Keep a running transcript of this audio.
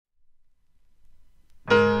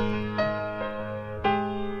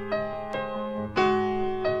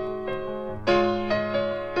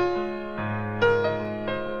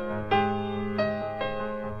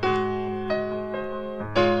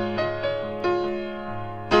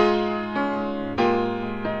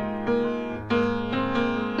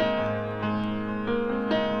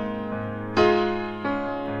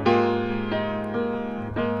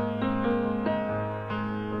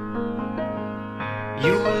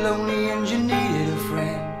lonely and you needed a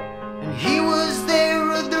friend, and he was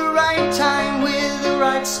there at the right time with the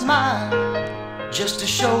right smile, just a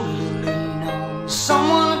shoulder to lean on,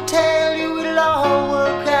 someone to tell you it'll all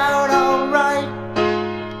work out alright.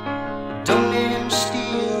 Don't let him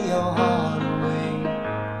steal your heart away.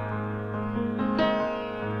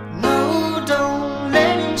 No, don't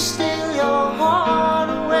let him steal your heart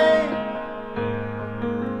away.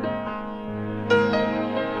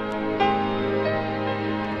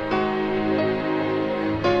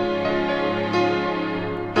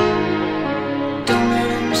 Don't let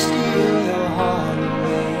him steal your heart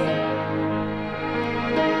away.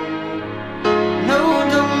 No,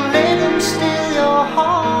 don't let him steal your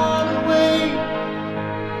heart away.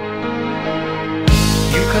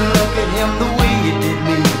 You can look at him the way you did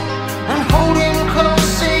me and hold him close,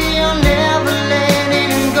 say you're never letting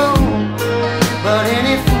him go. But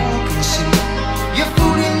any fool can see you're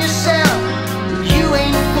fooling yourself, you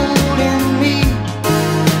ain't fooling me.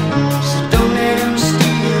 So don't let him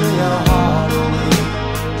steal your heart away.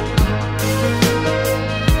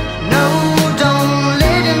 No, don't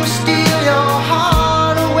let him steal your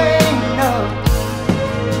heart away, no.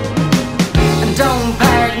 And don't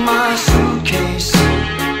pack my suitcase,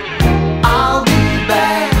 I'll be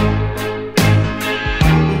back.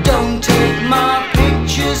 Don't take my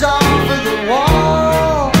pictures off of the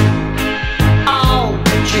wall. Oh,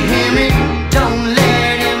 did you hear me? Don't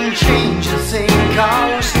let him change a thing,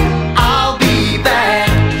 'cause I'll be back.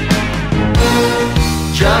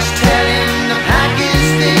 Just tell him to pack his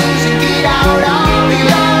things and get out of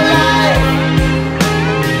your life.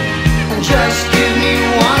 And just give me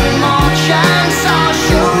one more chance, I'll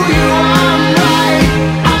show you I'm right,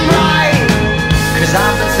 I'm right. 'Cause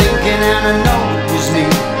I've been thinking and I know it was me,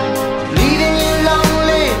 leaving you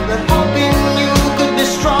lonely but hoping you could be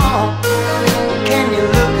strong. Can you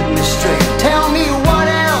look at me straight? Tell me what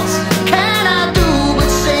else can I do but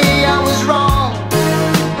say I was wrong?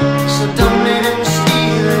 So don't let him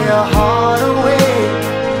steal your heart away.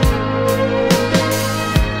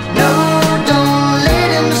 No, don't let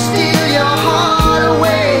him steal your heart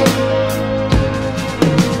away.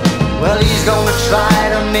 Well, he's gonna try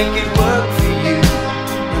to make it